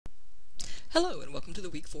Hello and welcome to the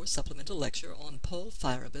Week 4 Supplemental Lecture on Paul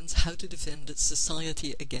Feyerabend's How to Defend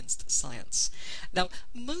Society Against Science. Now,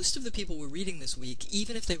 most of the people we're reading this week,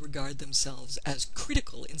 even if they regard themselves as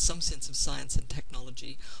critical in some sense of science and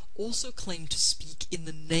technology, also claim to speak in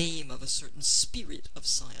the name of a certain spirit of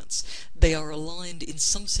science. They are aligned in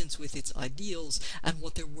some sense with its ideals, and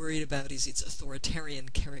what they're worried about is its authoritarian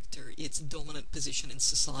character, its dominant position in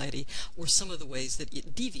society, or some of the ways that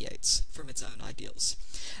it deviates from its own ideals.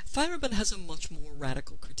 Feyerabend has a much more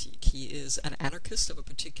radical critique. He is an anarchist of a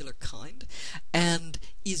particular kind and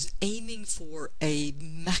is aiming for a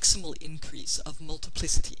maximal increase of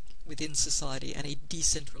multiplicity within society and a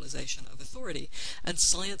decentralization of authority, and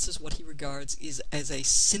science is what he regards is as a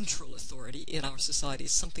central authority in our society,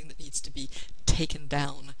 is something that needs to be taken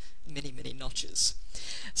down many, many notches.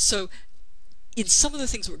 So in some of the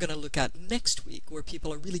things we're going to look at next week, where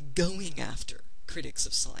people are really going after critics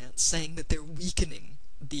of science, saying that they're weakening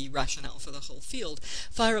the rationale for the whole field,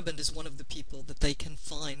 Feyerabend is one of the people that they can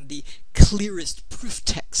find the clearest proof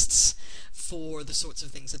texts for the sorts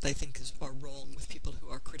of things that they think are wrong with people who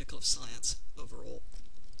are critical of science overall.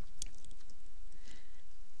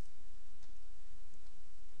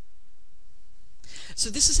 So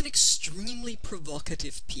this is an extremely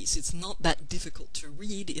provocative piece. It's not that difficult to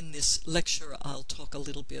read in this lecture. I'll talk a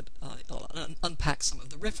little bit, I'll unpack some of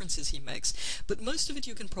the references he makes, but most of it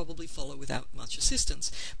you can probably follow without much assistance.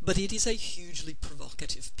 But it is a hugely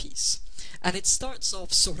provocative piece. And it starts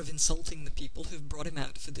off sort of insulting the people who've brought him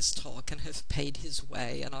out for this talk and have paid his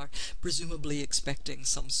way and are presumably expecting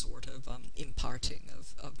some sort of imparting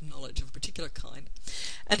of knowledge of a particular kind.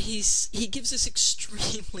 And he gives this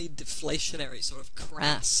extremely deflationary, sort of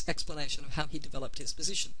crass explanation of how he developed his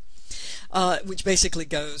position. Which basically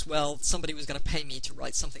goes, well, somebody was going to pay me to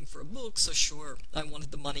write something for a book, so sure, I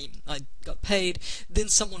wanted the money, I got paid. Then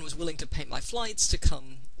someone was willing to pay my flights to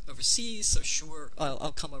come overseas, so sure,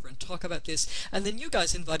 I'll come over and talk about this. And then you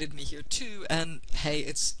guys invited me here too, and hey,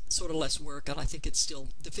 it's sort of less work, and I think it's still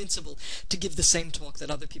defensible to give the same talk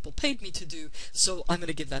that other people paid me to do, so I'm going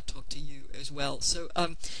to give that talk to you as well. So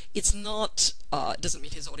it's not, doesn't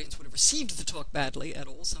mean his audience would have received the talk badly at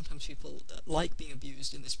all. Sometimes people like being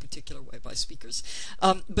abused in this particular way by speakers,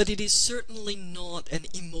 but it is certainly not an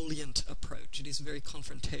emollient approach. It is very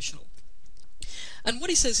confrontational. And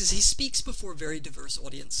what he says is he speaks before very diverse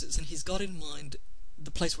audiences, and he's got in mind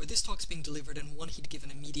the place where this talk's being delivered and one he'd given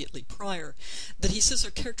immediately prior, that he says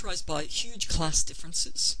are characterized by huge class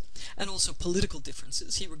differences and also political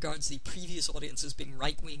differences. He regards the previous audience as being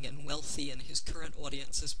right-wing and wealthy, and his current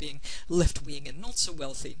audience as being left-wing and not so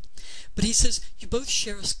wealthy. But he says you both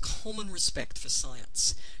share a common respect for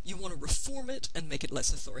science. You want to reform it and make it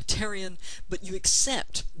less authoritarian, but you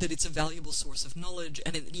accept that it's a valuable source of knowledge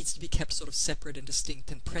and it needs to be kept sort of separate and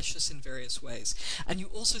distinct and precious in various ways. And you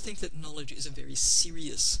also think that knowledge is a very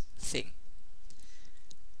serious thing.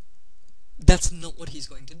 That's not what he's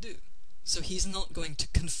going to do. So he's not going to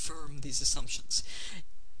confirm these assumptions.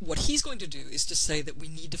 What he's going to do is to say that we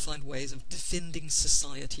need to find ways of defending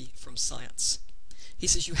society from science. He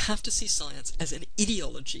says you have to see science as an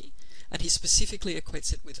ideology, and he specifically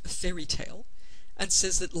equates it with a fairy tale, and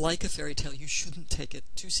says that like a fairy tale you shouldn't take it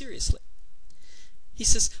too seriously. He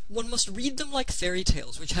says one must read them like fairy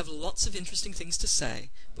tales, which have lots of interesting things to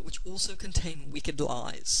say, but which also contain wicked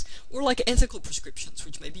lies, or like ethical prescriptions,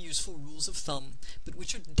 which may be useful rules of thumb, but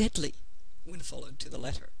which are deadly when followed to the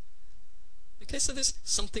letter. Okay, so there's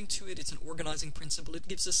something to it. It's an organizing principle. It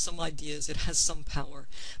gives us some ideas. It has some power,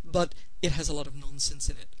 but it has a lot of nonsense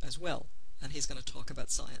in it as well, and he's going to talk about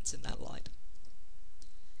science in that light.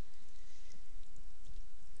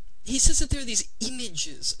 He says that there are these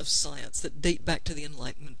images of science that date back to the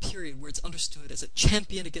Enlightenment period, where it's understood as a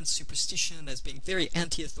champion against superstition, as being very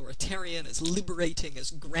anti-authoritarian, as liberating, as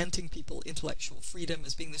granting people intellectual freedom,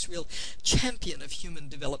 as being this real champion of human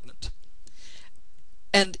development.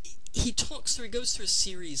 And he goes through a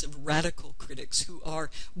series of radical critics who are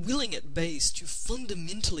willing at base to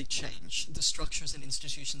fundamentally change the structures and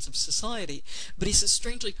institutions of society, but he says,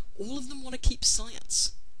 strangely, all of them want to keep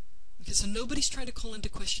science. Okay, so nobody's trying to call into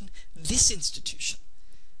question this institution.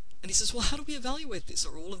 And he says, well, how do we evaluate this?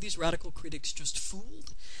 Are all of these radical critics just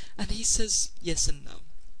fooled? And he says, yes and no.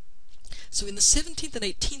 So in the 17th and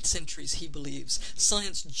 18th centuries, he believes,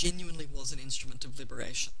 science genuinely was an instrument of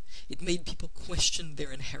liberation. It made people question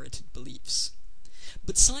their inherited beliefs.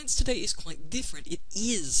 But science today is quite different. It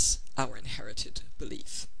is our inherited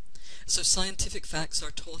belief. So scientific facts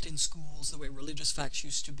are taught in schools the way religious facts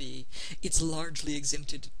used to be. It's largely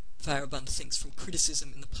exempted, Feyerabend thinks, from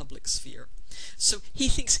criticism in the public sphere. So he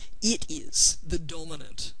thinks it is the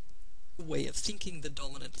dominant way of thinking, the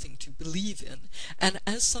dominant thing to believe in, and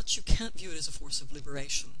as such you can't view it as a force of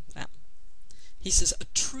liberation now. He says, a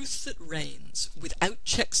truth that reigns without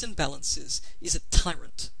checks and balances is a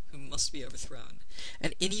tyrant who must be overthrown,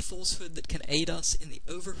 and any falsehood that can aid us in the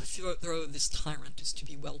overthrow of this tyrant is to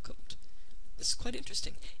be welcomed. This is quite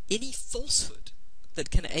interesting. Any falsehood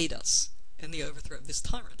that can aid us in the overthrow of this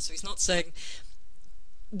tyrant. So he's not saying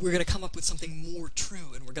we're going to come up with something more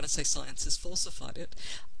true and we're going to say science has falsified it.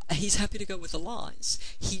 He's happy to go with the lies.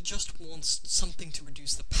 He just wants something to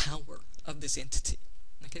reduce the power of this entity.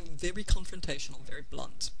 Okay, very confrontational, very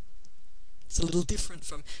blunt. It's a little different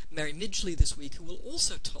from Mary Midgley this week, who will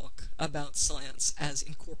also talk about science as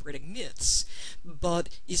incorporating myths, but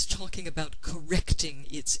is talking about correcting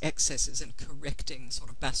its excesses and correcting sort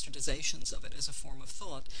of bastardizations of it as a form of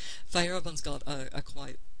thought. Feyerabend's got a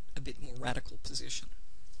quite a bit more radical position.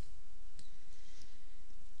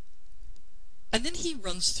 And then he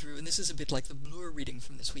runs through, and this is a bit like the Bloor reading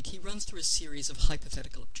from this week, he runs through a series of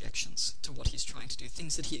hypothetical objections to what he's trying to do,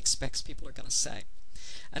 things that he expects people are going to say.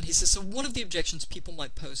 And he says, so one of the objections people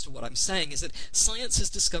might pose to what I'm saying is that science has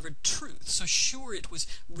discovered truth. So sure, it was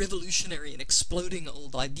revolutionary in exploding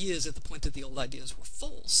old ideas at the point that the old ideas were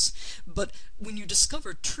false. But when you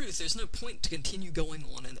discover truth, there's no point to continue going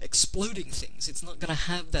on and exploding things. It's not going to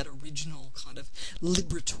have that original kind of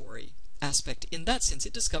liberatory aspect. In that sense,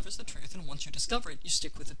 it discovers the truth, and once you discover it, you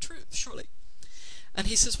stick with the truth, surely. And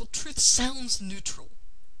he says, well, truth sounds neutral,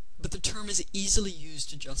 but the term is easily used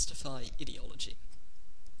to justify ideology.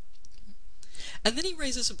 And then he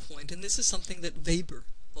raises a point, and this is something that Weber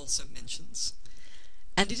also mentions.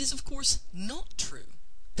 And it is, of course, not true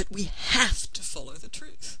that we have to follow the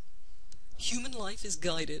truth. Human life is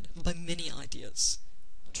guided by many ideas.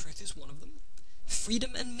 Truth is one of them.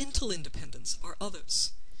 Freedom and mental independence are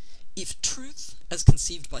others. If truth, as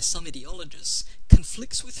conceived by some ideologists,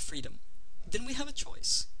 conflicts with freedom, then we have a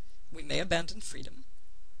choice. We may abandon freedom,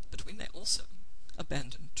 but we may also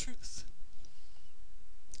abandon truth.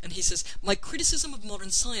 And he says, my criticism of modern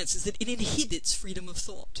science is that it inhibits freedom of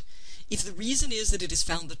thought. If the reason is that it has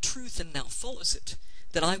found the truth and now follows it,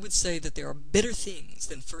 then I would say that there are better things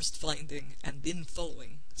than first finding and then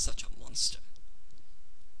following such a monster.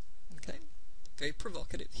 Okay? Very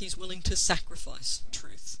provocative. He's willing to sacrifice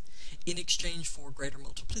truth in exchange for greater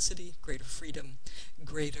multiplicity, greater freedom,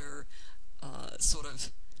 greater sort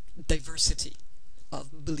of diversity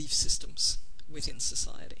of belief systems within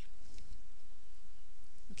society.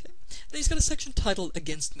 Okay. And he's got a section titled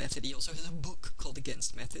Against Method. He also has a book called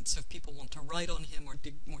Against Method, so if people want to write on him or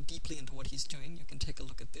dig more deeply into what he's doing, you can take a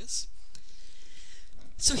look at this.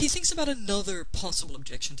 So he thinks about another possible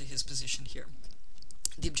objection to his position here.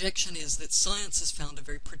 The objection is that science has found a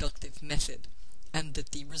very productive method, and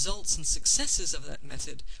that the results and successes of that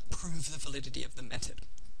method prove the validity of the method.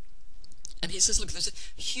 And he says, look, there's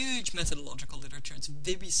a huge methodological literature, it's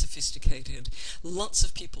very sophisticated, lots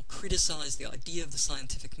of people criticize the idea of the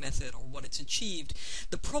scientific method or what it's achieved.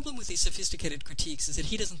 The problem with these sophisticated critiques is that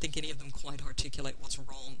he doesn't think any of them quite articulate what's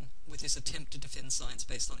wrong with his attempt to defend science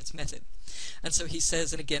based on its method. And so he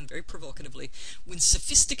says, and again very provocatively, when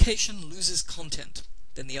sophistication loses content,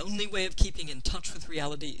 then the only way of keeping in touch with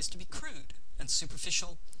reality is to be crude and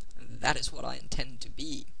superficial, and that is what I intend to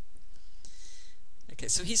be. Okay,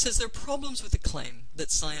 so he says there are problems with the claim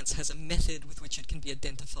that science has a method with which it can be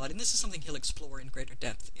identified, and this is something he'll explore in greater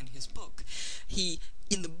depth in his book. He,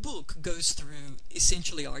 in the book, goes through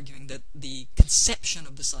essentially arguing that the conception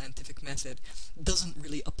of the scientific method doesn't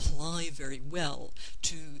really apply very well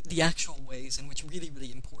to the actual ways in which really,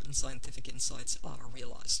 really important scientific insights are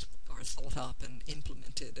realized, are thought up and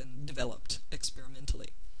implemented and developed experimentally.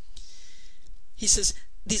 He says,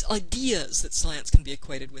 these ideas that science can be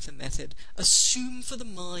equated with a method assume for the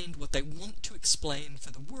mind what they want to explain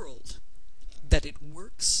for the world, that it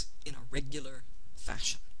works in a regular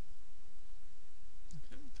fashion.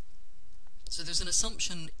 Okay. So there's an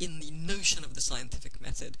assumption in the notion of the scientific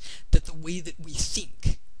method that the way that we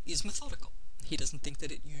think is methodical. He doesn't think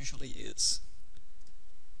that it usually is.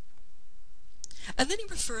 And then he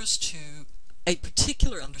refers to a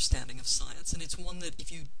particular understanding of science, and it's one that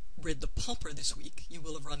if you read the Popper this week, you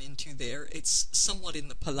will have run into there. It's somewhat in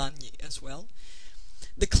the Polanyi as well.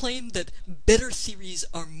 The claim that better theories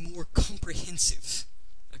are more comprehensive,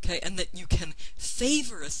 okay, and that you can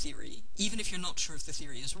favor a theory, even if you're not sure if the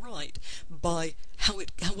theory is right, by how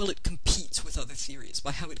well it competes with other theories,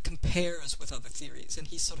 by how it compares with other theories. And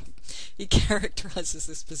he characterizes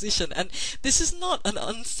this position, and this is not an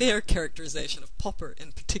unfair characterization of Popper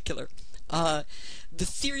in particular. The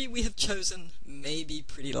theory we have chosen may be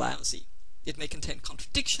pretty lousy, It may contain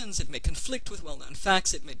contradictions, it may conflict with well-known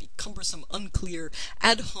facts, it may be cumbersome, unclear,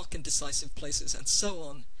 ad hoc in decisive places, and so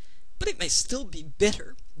on, but it may still be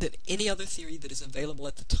better than any other theory that is available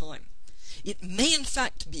at the time. It may in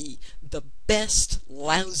fact be the best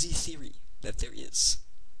lousy theory that there is.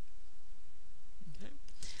 Okay?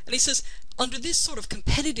 And he says, under this sort of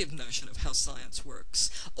competitive notion of how science works,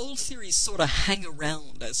 old theories sort of hang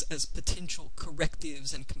around as potential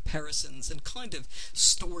correctives and comparisons and kind of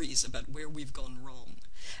stories about where we've gone wrong.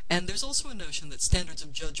 And there's also a notion that standards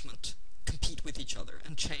of judgment compete with each other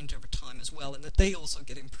and change over time as well, and that they also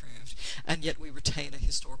get improved, and yet we retain a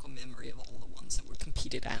historical memory of all the ones that were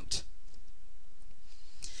competed out.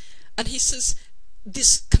 And he says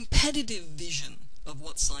this competitive vision of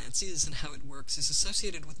what science is and how it works is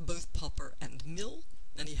associated with both Popper and Mill,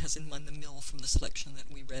 and he has in mind the Mill from the selection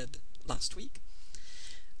that we read last week.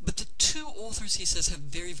 But the two authors, he says, have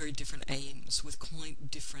very, very different aims with quite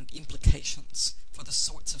different implications for the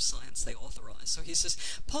sorts of science they authorize. So he says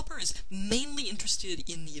Popper is mainly interested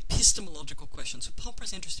in the epistemological question. So Popper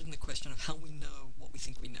is interested in the question of how we know what we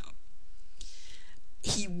think we know.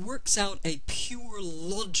 He works out a pure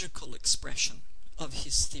logical expression of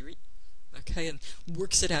his theory, okay, and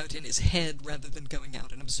works it out in his head rather than going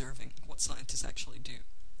out and observing what scientists actually do.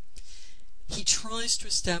 He tries to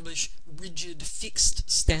establish rigid, fixed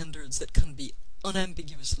standards that can be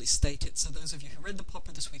unambiguously stated. So those of you who read the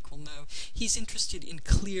Popper this week will know he's interested in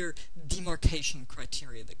clear demarcation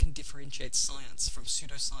criteria that can differentiate science from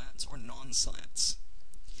pseudoscience or non-science.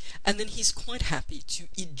 And then he's quite happy to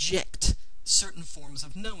eject certain forms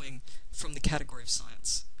of knowing from the category of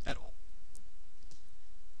science at all.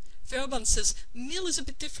 Feyerabend says Mill is a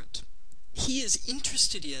bit different. He is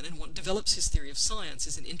interested in, and what develops his theory of science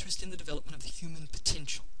is an interest in the development of the human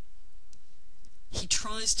potential. He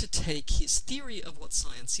tries to take his theory of what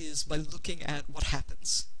science is by looking at what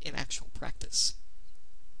happens in actual practice.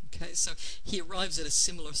 Okay, so he arrives at a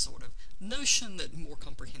similar sort of notion that more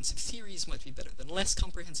comprehensive theories might be better than less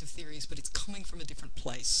comprehensive theories, but it's coming from a different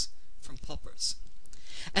place from Popper's.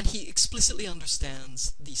 And he explicitly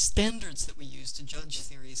understands the standards that we use to judge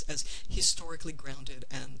theories as historically grounded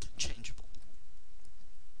and changeable.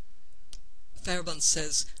 Feyerabend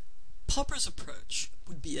says, Popper's approach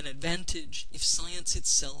would be an advantage if science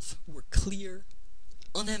itself were clear,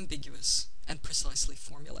 unambiguous, and precisely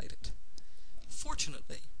formulated.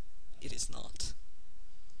 Fortunately, it is not.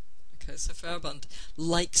 Okay, so Feyerabend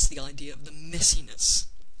likes the idea of the messiness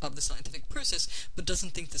of the scientific process, but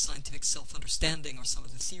doesn't think the scientific self-understanding or some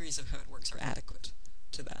of the theories of how it works are adequate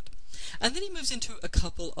to that. And then he moves into a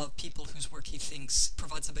couple of people whose work he thinks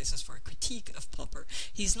provides the basis for a critique of Popper.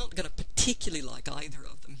 He's not going to particularly like either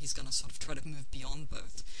of them. He's going to sort of try to move beyond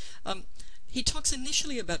both. He talks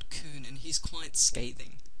initially about Kuhn, and he's quite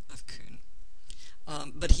scathing of Kuhn.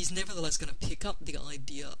 But he's nevertheless going to pick up the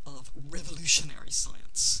idea of revolutionary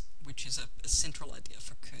science, which is a central idea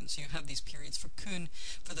for Kuhn. So you have these periods for Kuhn,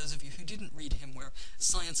 for those of you who didn't read him, where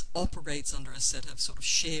science operates under a set of sort of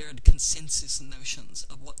shared consensus notions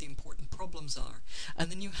of what the important problems are.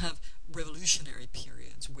 And then you have revolutionary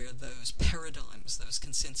periods where those paradigms, those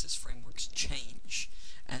consensus frameworks change,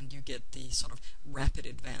 and you get the sort of rapid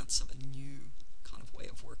advance of a new kind of way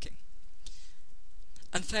of working.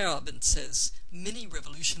 And Feyerabend says, many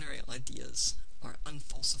revolutionary ideas are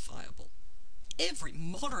unfalsifiable. Every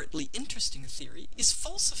moderately interesting theory is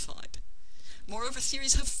falsified. Moreover,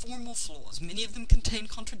 theories have formal flaws. Many of them contain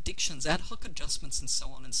contradictions, ad hoc adjustments, and so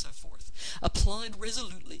on and so forth. Applied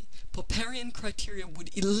resolutely, Popperian criteria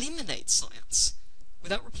would eliminate science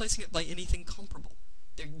without replacing it by anything comparable.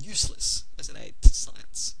 They're useless as an aid to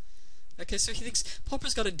science. Okay, so he thinks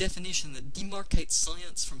Popper's got a definition that demarcates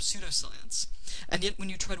science from pseudoscience, and yet when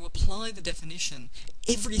you try to apply the definition,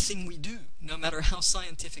 everything we do, no matter how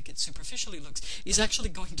scientific it superficially looks, is actually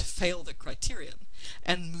going to fail the criterion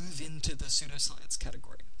and move into the pseudoscience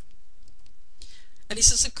category. And he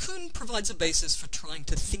says that Kuhn provides a basis for trying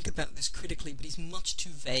to think about this critically, but he's much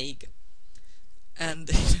too vague. And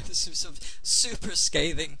this is sort of super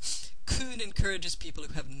scathing. Kuhn encourages people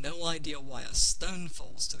who have no idea why a stone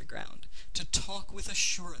falls to the ground to talk with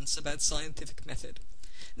assurance about scientific method.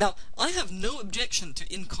 Now, I have no objection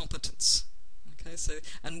to incompetence. Okay, so,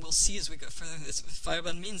 and we'll see as we go further this,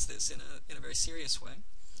 Feyerabend means this in a very serious way.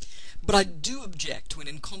 But I do object when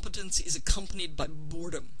incompetence is accompanied by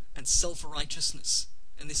boredom and self-righteousness,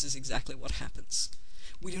 and this is exactly what happens.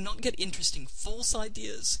 We do not get interesting false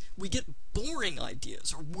ideas, we get boring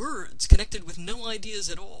ideas, or words connected with no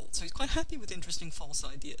ideas at all. So he's quite happy with interesting false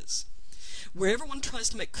ideas. Wherever one tries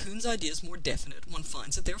to make Kuhn's ideas more definite, one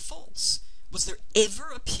finds that they're false. Was there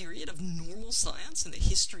ever a period of normal science in the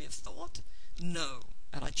history of thought? No.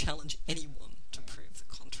 and I challenge anyone to prove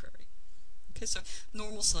the contrary. Okay, so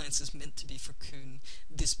normal science is meant to be, for Kuhn,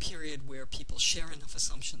 this period where people share enough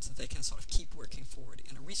assumptions that they can sort of keep working forward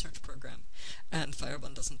in a research program, and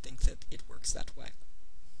Feyerabend doesn't think that it works that way.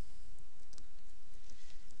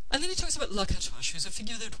 And then he talks about Lakatos, who's a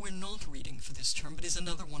figure that we're not reading for this term, but is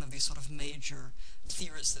another one of these sort of major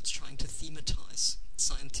theorists that's trying to thematize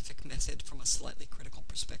scientific method from a slightly critical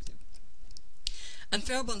perspective. And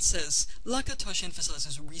Feyerabend says, Lakatos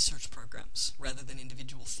emphasizes research programs rather than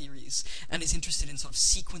individual theories, and is interested in sort of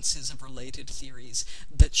sequences of related theories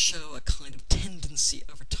that show a kind of tendency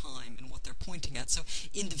over time in what they're pointing at. So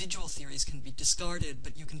individual theories can be discarded,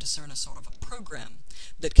 but you can discern a sort of a program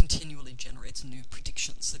that continually generates new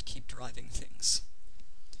predictions that keep driving things.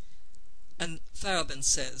 And Feyerabend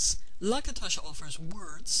says, Lakatos offers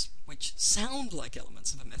words which sound like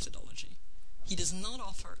elements of a methodology. He does not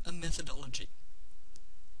offer a methodology.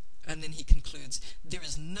 And then he concludes, there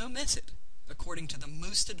is no method, according to the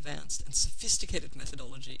most advanced and sophisticated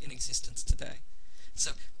methodology in existence today.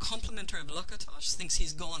 So, complementary of Lakatos thinks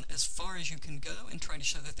he's gone as far as you can go in trying to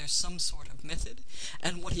show that there's some sort of method,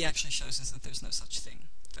 and what he actually shows is that there's no such thing,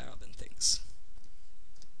 Feyerabend thinks.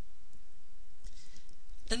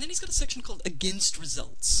 And then he's got a section called Against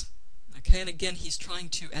Results. Okay, and again, he's trying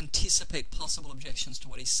to anticipate possible objections to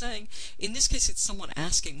what he's saying. In this case, it's someone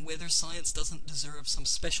asking whether science doesn't deserve some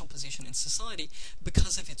special position in society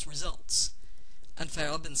because of its results. And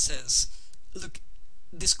Feyerabend says, look,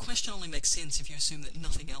 this question only makes sense if you assume that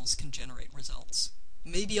nothing else can generate results.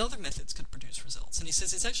 Maybe other methods could produce results. And he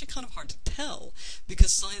says it's actually kind of hard to tell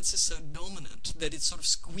because science is so dominant that it's sort of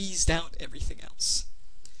squeezed out everything else.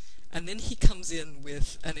 And then he comes in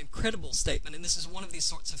with an incredible statement, and this is one of these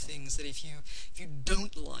sorts of things that if you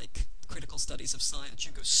don't like critical studies of science,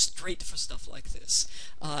 you go straight for stuff like this,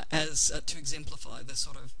 to exemplify the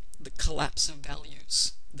sort of the collapse of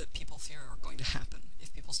values that people fear are going to happen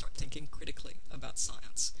if people start thinking critically about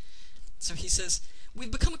science. So he says, we've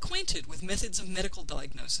become acquainted with methods of medical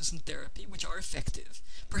diagnosis and therapy which are effective,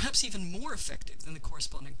 perhaps even more effective than the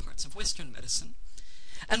corresponding parts of Western medicine,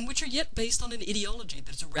 and which are yet based on an ideology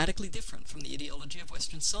that is radically different from the ideology of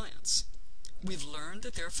Western science. We've learned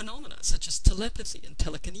that there are phenomena such as telepathy and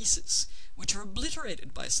telekinesis, which are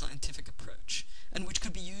obliterated by a scientific approach, and which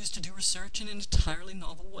could be used to do research in an entirely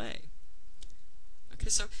novel way. Okay,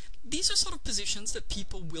 so these are sort of positions that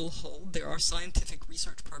people will hold. There are scientific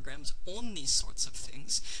research programs on these sorts of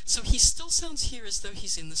things. So he still sounds here as though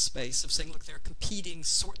he's in the space of saying, look, there are competing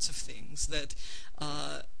sorts of things that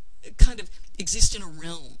kind of exist in a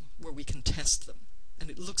realm where we can test them. And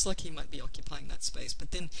it looks like he might be occupying that space.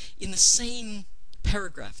 But then in the same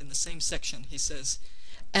paragraph, in the same section, he says,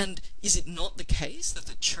 and is it not the case that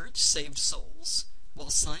the church saved souls, while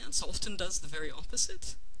science often does the very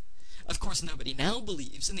opposite? Of course, nobody now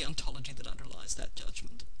believes in the ontology that underlies that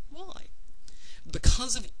judgment. Why?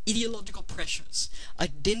 Because of ideological pressures,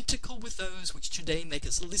 identical with those which today make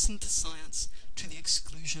us listen to science to the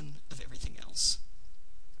exclusion of everything else.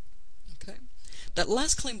 Okay? That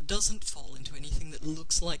last claim doesn't fall into anything that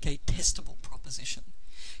looks like a testable proposition.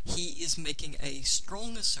 He is making a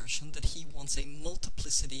strong assertion that he wants a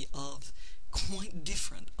multiplicity of quite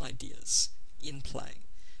different ideas in play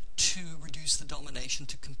to reduce the domination,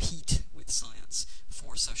 to compete with science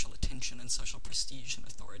for social attention and social prestige and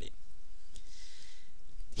authority.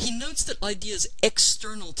 He notes that ideas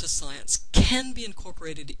external to science can be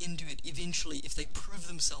incorporated into it eventually if they prove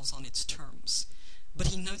themselves on its terms. But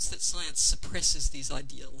he notes that science suppresses these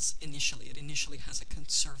ideals initially. It initially has a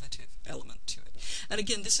conservative element to it. And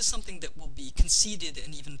again, this is something that will be conceded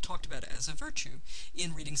and even talked about as a virtue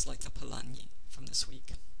in readings like the Polanyi from this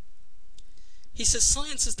week. He says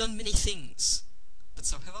science has done many things, but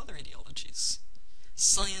so have other ideologies.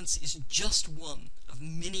 Science is just one of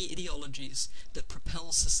many ideologies that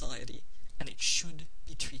propel society, and it should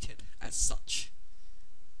be treated as such.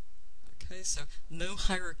 Okay, so no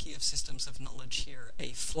hierarchy of systems of knowledge here,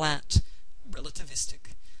 a flat,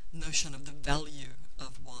 relativistic notion of the value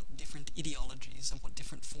of what different ideologies and what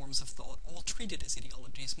different forms of thought, all treated as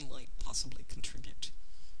ideologies, might possibly contribute.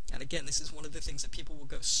 And again, this is one of the things that people will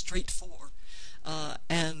go straight for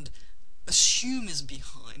and assume is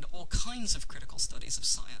behind all kinds of critical studies of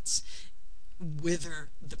science, whether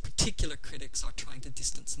the particular critics are trying to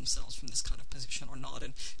distance themselves from this kind of position or not.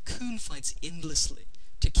 And Kuhn fights endlessly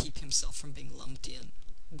to keep himself from being lumped in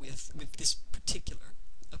with this particular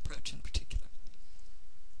approach in particular.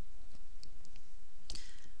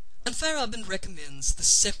 And Feyerabend recommends the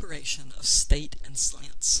separation of state and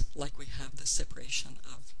science, like we have the separation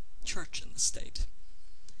of church and the state.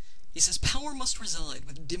 He says power must reside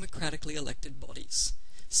with democratically elected bodies.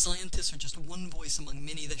 Scientists are just one voice among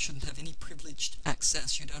many. They shouldn't have any privileged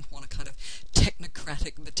access. You don't want a kind of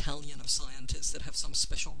technocratic battalion of scientists that have some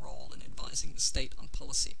special role in advising the state on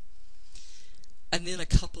policy. And then a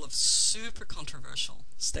couple of super controversial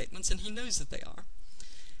statements, and he knows that they are.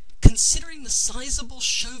 Considering the sizable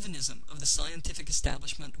chauvinism of the scientific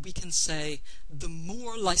establishment, we can say, the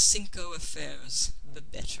more Lysenko affairs, the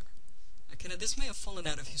better. Okay, now this may have fallen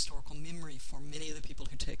out of historical memory for many of the people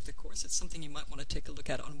who take the course. It's something you might want to take a look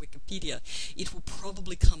at on Wikipedia. It will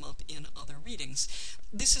probably come up in other readings.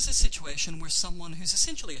 This is a situation where someone who's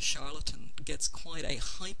essentially a charlatan gets quite a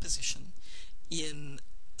high position in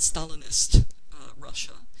Stalinist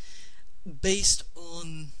Russia based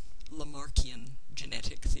on Lamarckian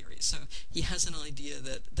genetic theory. So he has an idea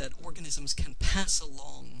that organisms can pass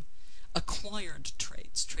along acquired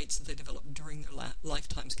traits that they develop during their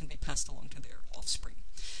lifetimes can be passed along to their offspring.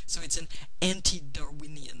 So it's an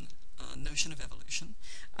anti-Darwinian notion of evolution,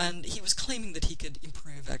 and he was claiming that he could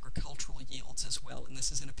improve agricultural yields as well, and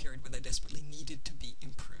this is in a period where they desperately needed to be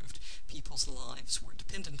improved. People's lives were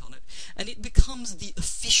dependent on it, and it becomes the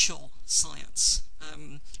official science.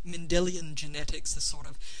 Mendelian genetics, the sort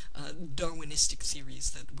of Darwinistic theories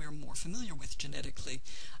that we're more familiar with genetically,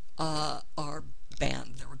 are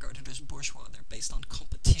banned. They're regarded as bourgeois. They're based on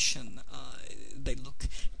competition. They look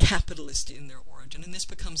capitalist in their origin, and this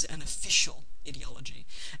becomes an official ideology.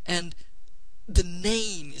 And the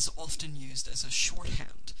name is often used as a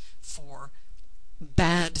shorthand for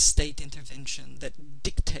bad state intervention that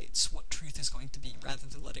dictates what truth is going to be, rather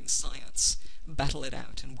than letting science battle it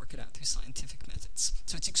out and work it out through scientific methods.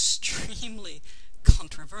 So it's extremely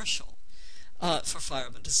controversial for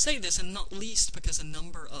Feyerabend to say this, and not least because a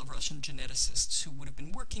number of Russian geneticists who would have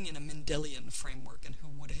been working in a Mendelian framework and who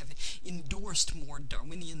would have endorsed more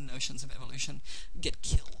Darwinian notions of evolution get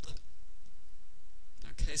killed.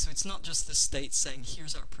 Okay, so it's not just the state saying,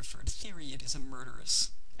 here's our preferred theory, it is a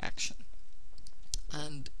murderous action.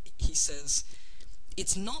 And he says,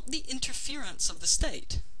 it's not the interference of the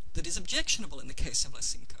state that is objectionable in the case of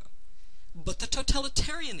Lysenko, but the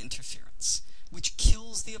totalitarian interference, which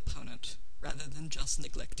kills the opponent rather than just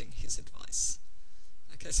neglecting his advice.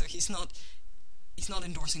 Okay, so he's not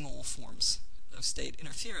endorsing all forms of state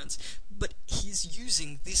interference, but he's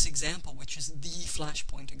using this example, which is the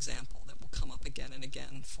flashpoint example that will come up again and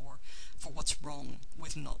again for what's wrong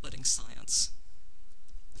with not letting science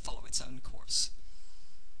follow its own course.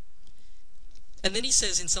 And then he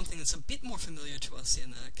says, in something that's a bit more familiar to us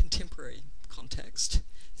in a contemporary context,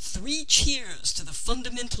 3 cheers to the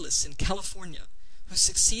fundamentalists in California who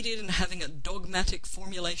succeeded in having a dogmatic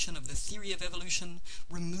formulation of the theory of evolution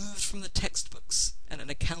removed from the textbooks and an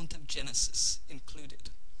account of Genesis included.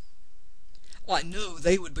 Well, I know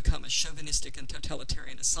they would become as chauvinistic and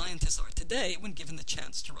totalitarian as scientists are today when given the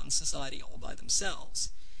chance to run society all by themselves.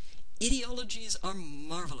 Ideologies are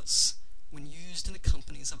marvelous when used in the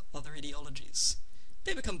companies of other ideologies.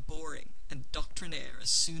 They become boring and doctrinaire as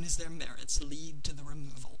soon as their merits lead to the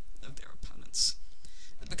removal of their opponents.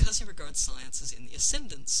 But because he regards science as in the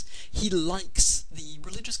ascendance, he likes the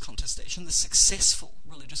religious contestation, the successful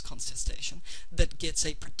religious contestation, that gets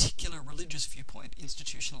a particular religious viewpoint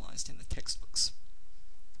institutionalized in the textbooks.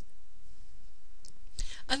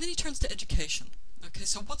 And then he turns to education. Okay,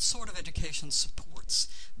 so what sort of education supports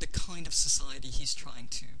the kind of society he's trying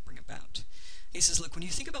to bring about? He says, look, when you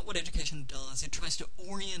think about what education does, it tries to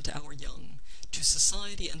orient our young to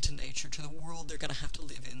society and to nature, to the world they're going to have to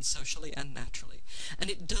live in socially and naturally. And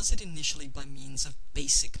it does it initially by means of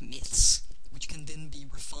basic myths, which can then be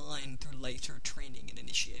refined through later training and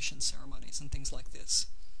initiation ceremonies and things like this.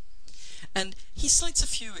 And he cites a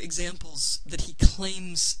few examples that he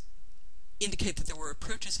claims indicate that there were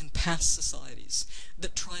approaches in past societies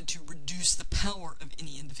that tried to reduce the power of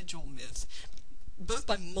any individual myth, both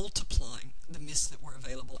by multiplying the myths that were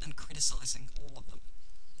available and criticizing all of them.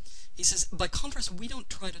 He says, by contrast, we don't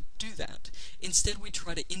try to do that. Instead, we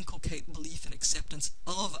try to inculcate belief and acceptance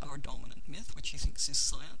of our dominant myth, which he thinks is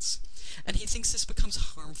science, and he thinks this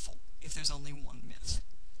becomes harmful if there's only one myth.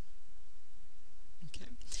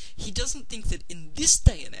 Okay? He doesn't think that in this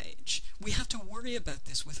day and age, we have to worry about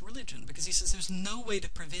this with religion, because he says there's no way to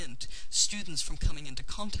prevent students from coming into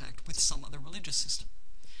contact with some other religious system.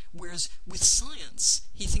 Whereas with science,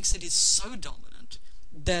 he thinks it is so dominant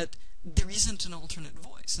that there isn't an alternate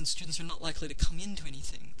voice, and students are not likely to come into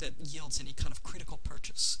anything that yields any kind of critical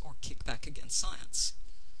purchase or kickback against science.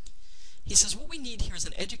 He says what we need here is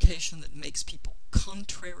an education that makes people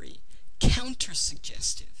contrary,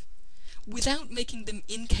 counter-suggestive, without making them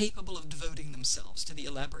incapable of devoting themselves to the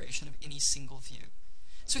elaboration of any single view.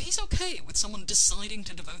 So he's okay with someone deciding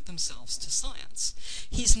to devote themselves to science.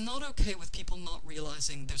 He's not okay with people not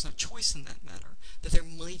realizing there's no choice in that matter, that there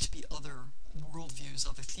might be other worldviews,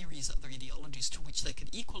 other theories, other ideologies to which they could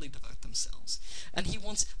equally devote themselves. And he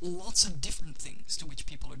wants lots of different things to which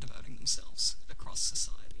people are devoting themselves across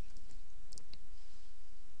society.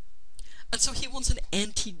 And so he wants an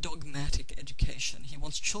anti-dogmatic education. He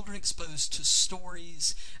wants children exposed to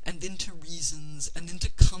stories, and then to reasons, and then to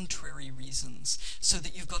contrary reasons, so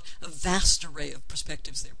that you've got a vast array of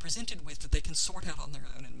perspectives they're presented with that they can sort out on their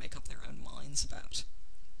own and make up their own minds about.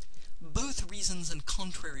 Both reasons and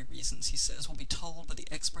contrary reasons, he says, will be told by the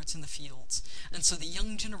experts in the fields, and so the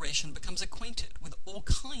young generation becomes acquainted with all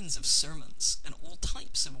kinds of sermons and all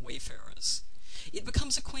types of wayfarers. It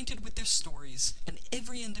becomes acquainted with their stories, and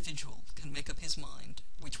every individual can make up his mind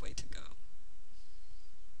which way to go.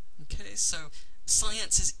 Okay, so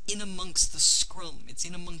science is in amongst the scrum, it's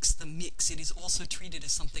in amongst the mix. It is also treated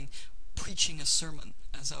as something preaching a sermon,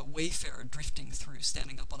 as a wayfarer drifting through,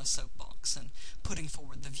 standing up on a soapbox and putting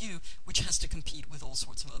forward the view, which has to compete with all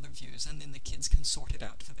sorts of other views, and then the kids can sort it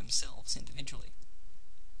out for themselves individually.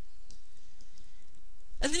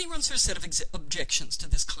 And then he runs through a set of objections to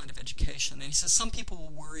this kind of education, and he says some people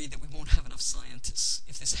will worry that we won't have enough scientists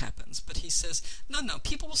if this happens, but he says, no,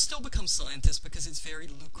 people will still become scientists because it's very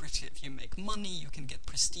lucrative. You make money, you can get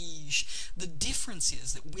prestige. The difference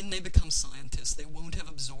is that when they become scientists, they won't have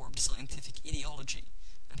absorbed scientific ideology,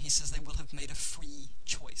 and he says they will have made a free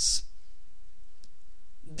choice.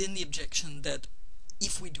 Then the objection that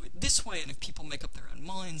if we do it this way, and if people make up their own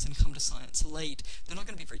minds and come to science late, they're not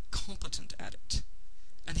going to be very competent at it.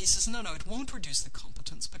 And he says, no, it won't reduce the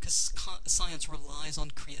competence because science relies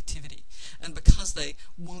on creativity. And because they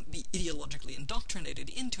won't be ideologically indoctrinated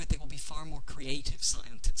into it, they will be far more creative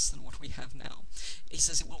scientists than what we have now. He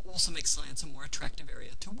says it will also make science a more attractive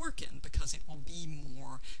area to work in because it will be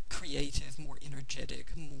more creative, more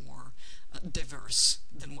energetic, more diverse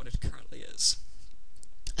than what it currently is.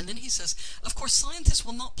 And then he says, of course, scientists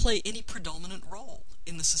will not play any predominant role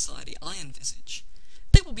in the society I envisage.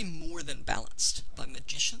 They will be more than balanced by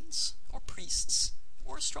magicians, or priests,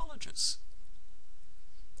 or astrologers.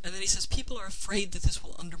 And then he says people are afraid that this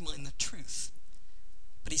will undermine the truth.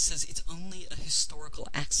 But he says it's only a historical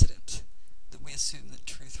accident that we assume that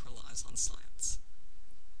truth relies on science.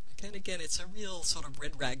 Okay, and again, it's a real sort of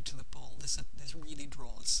red rag to the bull. This really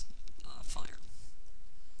draws fire.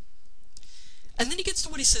 And then he gets to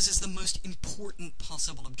what he says is the most important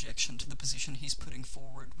possible objection to the position he's putting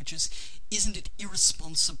forward, which is, isn't it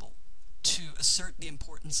irresponsible to assert the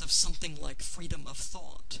importance of something like freedom of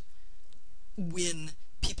thought when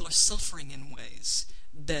people are suffering in ways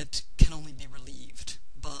that can only be relieved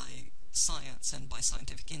by science and by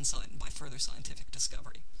scientific insight and by further scientific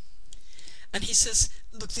discovery? And he says,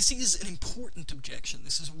 look, this is an important objection.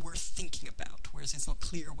 This is worth thinking about, whereas it's not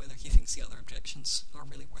clear whether he thinks the other objections are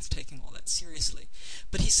really worth taking all that seriously.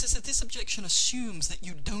 But he says that this objection assumes that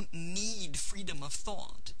you don't need freedom of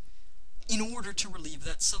thought in order to relieve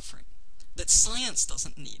that suffering. That science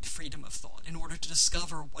doesn't need freedom of thought in order to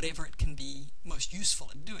discover whatever it can be most useful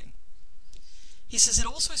at doing. He says it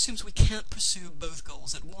also assumes we can't pursue both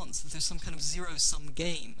goals at once, that there's some kind of zero-sum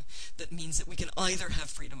game that means that we can either have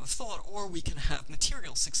freedom of thought or we can have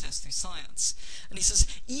material success through science. And he says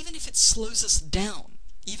even if it slows us down,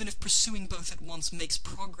 even if pursuing both at once makes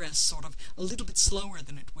progress sort of a little bit slower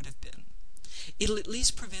than it would have been, it'll at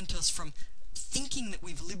least prevent us from thinking that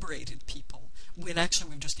we've liberated people when actually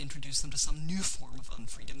we've just introduced them to some new form of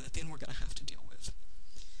unfreedom that then we're going to have to deal with.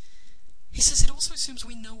 He says it also assumes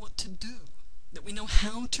we know what to do, that we know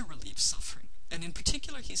how to relieve suffering, and in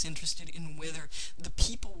particular he's interested in whether the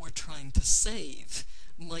people we're trying to save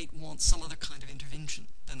might want some other kind of intervention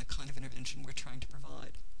than the kind of intervention we're trying to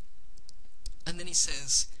provide. And then he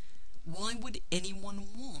says, why would anyone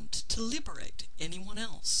want to liberate anyone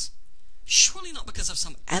else? Surely not because of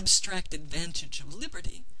some abstract advantage of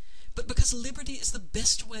liberty, but because liberty is the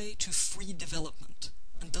best way to free development,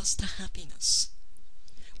 and thus to happiness.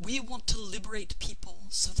 We want to liberate people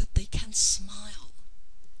so that they can smile.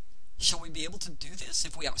 Shall we be able to do this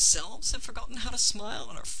if we ourselves have forgotten how to smile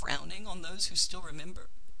and are frowning on those who still remember?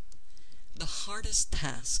 The hardest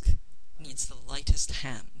task needs the lightest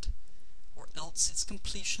hand, or else its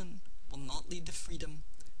completion will not lead to freedom,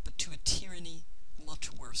 but to a tyranny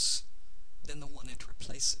much worse than the one it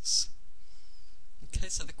replaces. Okay,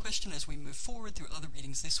 so the question as we move forward through other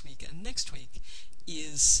readings this week and next week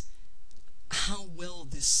is how well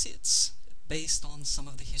this sits based on some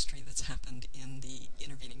of the history that's happened in the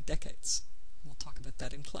intervening decades. We'll talk about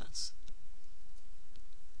that in class.